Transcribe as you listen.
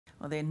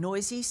Well, they're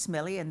noisy,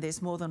 smelly, and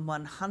there's more than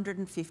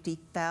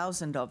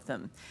 150,000 of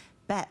them.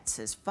 Bats,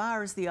 as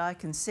far as the eye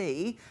can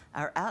see,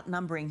 are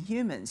outnumbering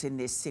humans in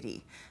this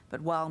city.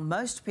 But while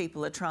most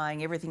people are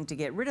trying everything to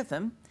get rid of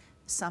them,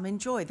 some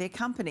enjoy their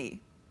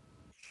company.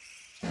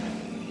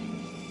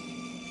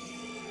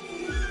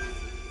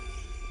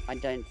 I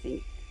don't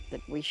think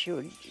that we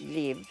should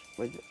live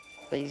with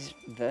these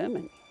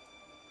vermin.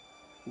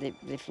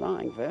 They're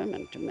flying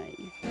vermin to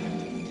me.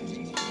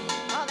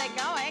 Oh, they're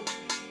going.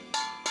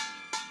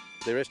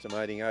 They're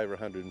estimating over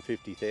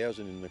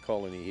 150,000 in the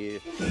colony here.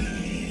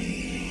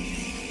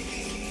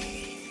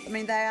 I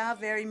mean, they are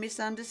very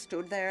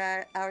misunderstood.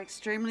 They are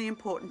extremely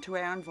important to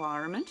our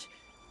environment.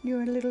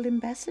 You're a little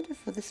ambassador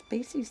for the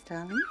species,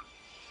 darling.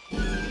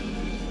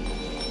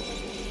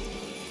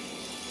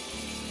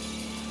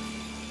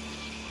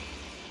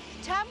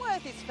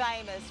 Tamworth is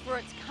famous for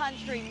its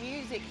country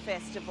music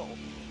festival,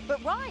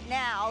 but right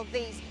now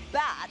these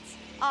bats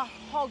are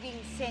hogging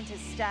centre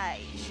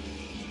stage.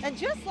 And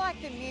just like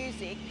the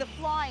music, the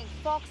flying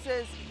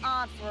foxes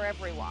aren't for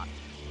everyone,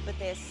 but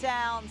their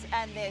sounds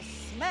and their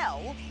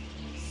smell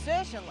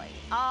certainly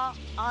are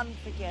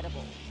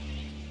unforgettable.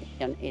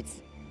 And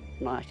it's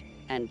night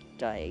and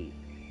day,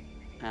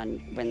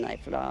 and when they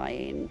fly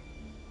in,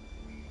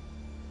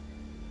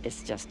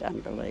 it's just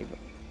unbelievable.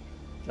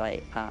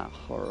 They are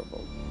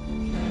horrible.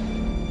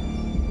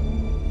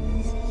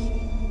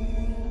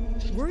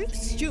 Ruth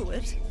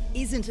Stewart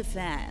isn't a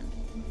fan.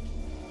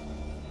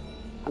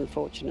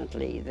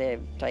 Unfortunately,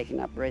 they've taken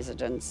up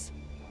residence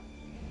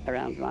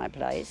around my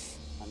place.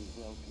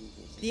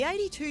 The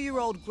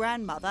 82-year-old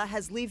grandmother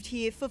has lived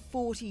here for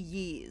 40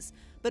 years,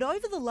 but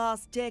over the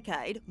last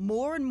decade,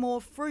 more and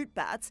more fruit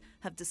bats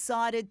have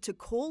decided to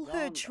call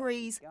her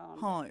trees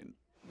home.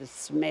 The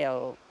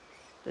smell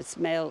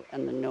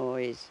and the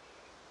noise,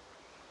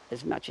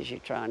 as much as you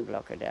try and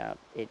block it out,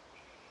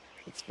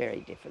 it's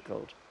very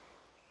difficult.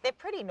 They're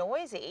pretty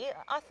noisy.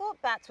 I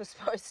thought bats were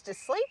supposed to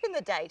sleep in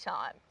the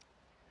daytime.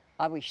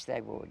 I wish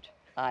they would.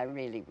 I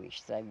really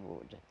wish they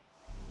would.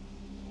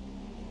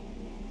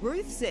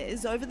 Ruth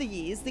says over the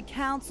years the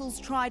council's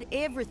tried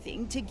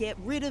everything to get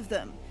rid of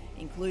them,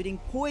 including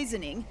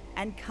poisoning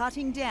and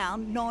cutting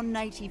down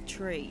non-native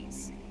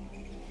trees.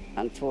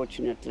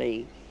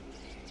 Unfortunately,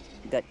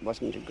 that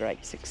wasn't a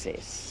great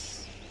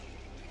success.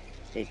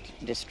 It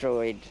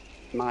destroyed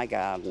my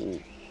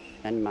garden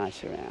and my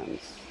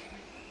surrounds.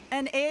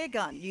 An air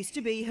gun used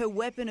to be her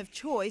weapon of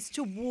choice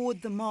to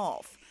ward them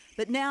off,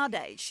 but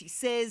nowadays she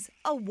says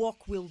a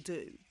wok will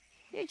do.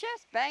 You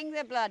just bang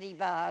the bloody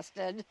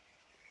bastard.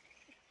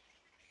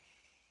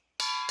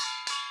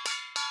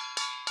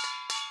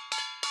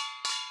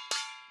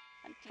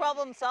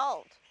 Problem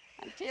solved.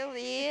 Until the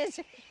ears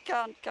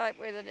can't cope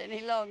with it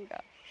any longer.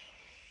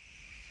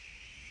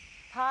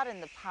 Pardon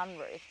the pun,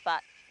 Ruth,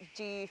 but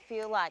do you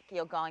feel like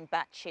you're going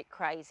batshit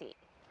crazy?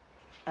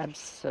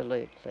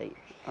 Absolutely.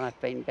 I've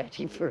been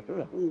batty for a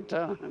long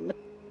time.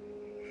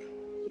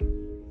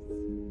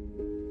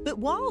 But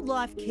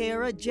wildlife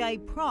carer Jay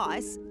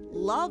Price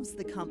loves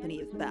the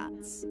company of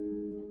bats.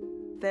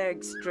 They're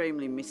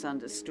extremely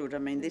misunderstood. I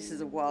mean, this is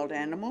a wild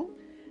animal.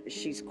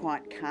 She's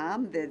quite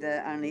calm. They're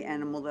the only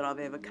animal that I've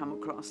ever come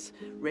across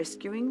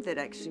rescuing that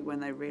actually, when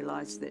they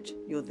realise that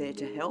you're there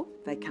to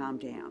help, they calm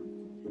down.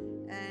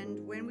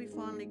 And when we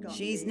finally got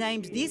She's there,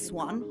 named this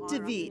one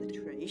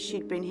David.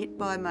 She'd been hit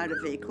by a motor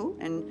vehicle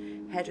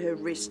and had her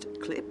wrist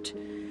clipped,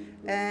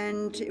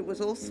 and it was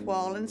all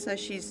swollen, so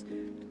she's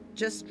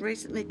just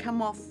recently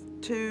come off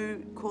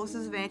 2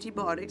 courses of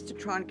antibiotics to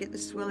try and get the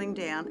swelling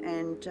down,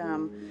 and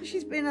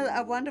she's been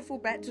a wonderful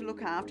bat to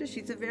look after.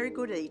 She's a very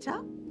good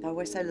eater. I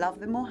always say love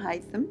them or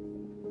hate them,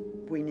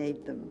 we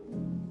need them.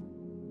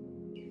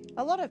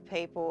 A lot of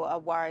people are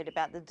worried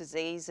about the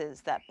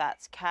diseases that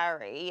bats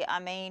carry. I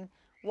mean,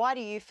 why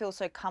do you feel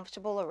so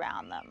comfortable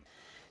around them?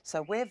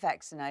 So we're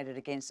vaccinated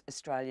against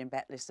Australian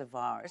bat Lissa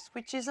virus,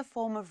 which is a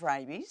form of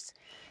rabies.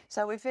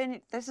 So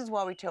this is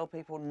why we tell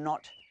people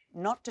not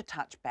to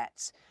touch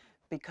bats,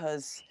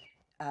 because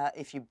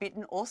if you're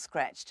bitten or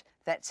scratched,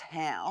 that's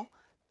how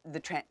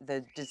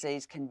the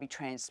disease can be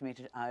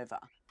transmitted over.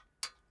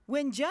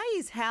 When Jay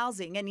is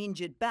housing an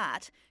injured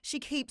bat, she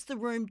keeps the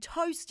room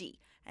toasty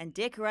and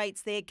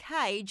decorates their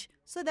cage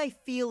so they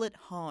feel at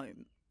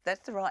home.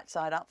 That's the right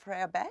side up for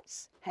our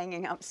bats,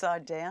 hanging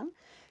upside down.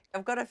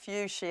 I've got a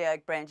few she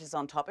oak branches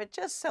on top. It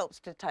just helps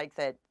to take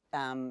that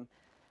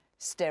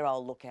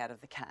sterile look out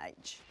of the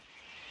cage.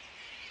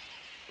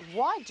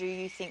 Why do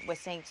you think we're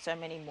seeing so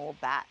many more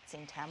bats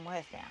in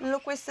Tamworth now?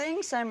 Look, we're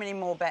seeing so many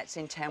more bats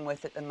in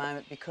Tamworth at the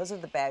moment because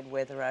of the bad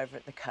weather over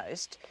at the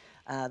coast.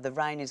 The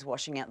rain is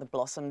washing out the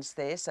blossoms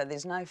there, so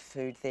there's no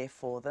food there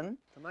for them.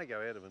 They may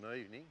go out of an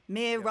evening.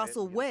 Mayor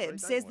Russell Webb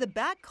says the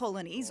bat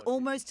colony's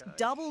almost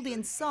doubled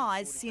in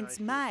size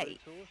since May,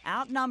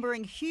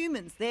 outnumbering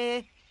humans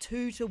there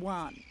 2 to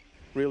 1.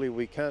 Really,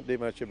 we can't do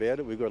much about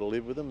it. We've got to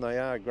live with them. They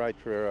are great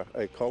for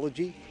our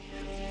ecology.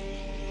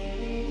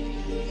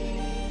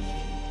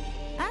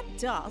 At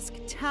dusk,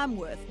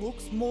 Tamworth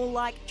looks more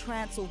like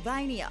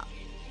Transylvania.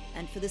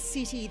 And for the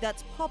city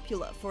that's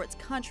popular for its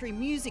country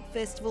music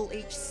festival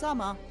each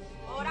summer,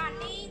 Lord, I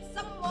need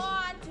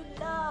someone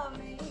to love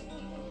me.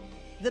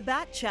 the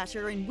bat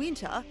chatter in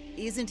winter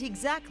isn't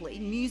exactly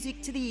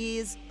music to the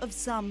ears of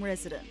some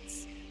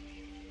residents.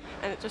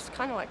 And it just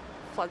kind of like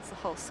floods the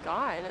whole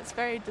sky, and it's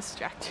very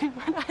distracting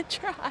when I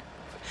drive.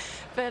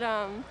 But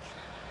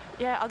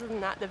yeah, other than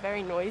that, they're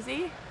very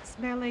noisy.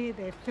 Smelly,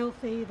 they're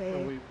filthy,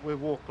 We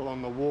walk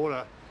along the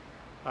water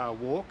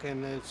walk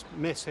and there's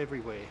mess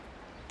everywhere.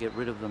 Get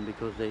rid of them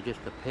because they're just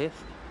a pest,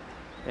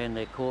 and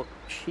they're caught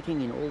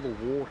shitting in all the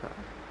water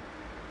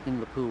in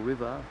the Pool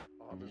River.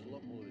 Oh, there's a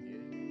lot more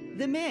than you.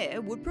 The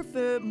mayor would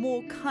prefer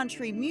more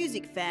country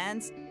music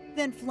fans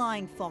than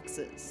flying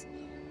foxes.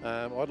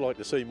 I'd like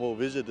to see more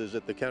visitors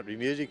at the Country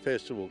Music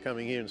Festival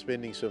coming here and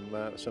spending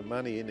some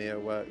money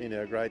in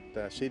our great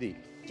city.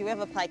 Do you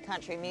ever play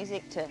country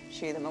music to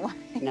shoo them away?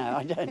 No,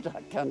 I don't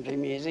like country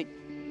music.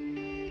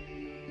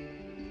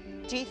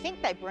 Do you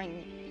think they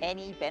bring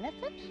any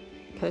benefit?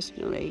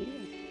 Personally,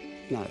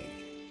 no.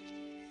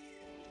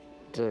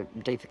 The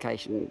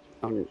defecation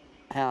on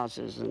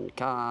houses and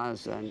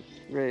cars and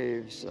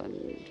roofs,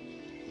 and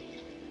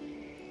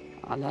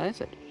I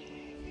loathe it.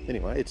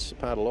 Anyway, it's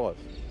part of life.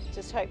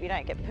 Just hope you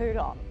don't get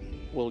pooed on.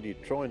 Well, you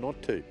try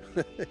not to.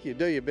 You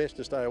do your best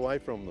to stay away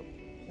from them.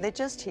 They're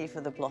just here for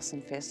the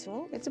Blossom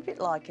Festival. It's a bit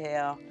like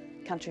our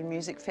country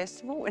music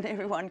festival when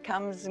everyone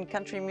comes in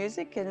country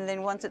music, and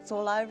then once it's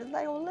all over,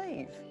 they all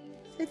leave.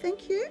 Say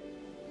thank you.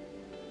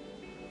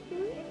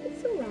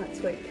 It's all right,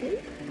 sweet pea.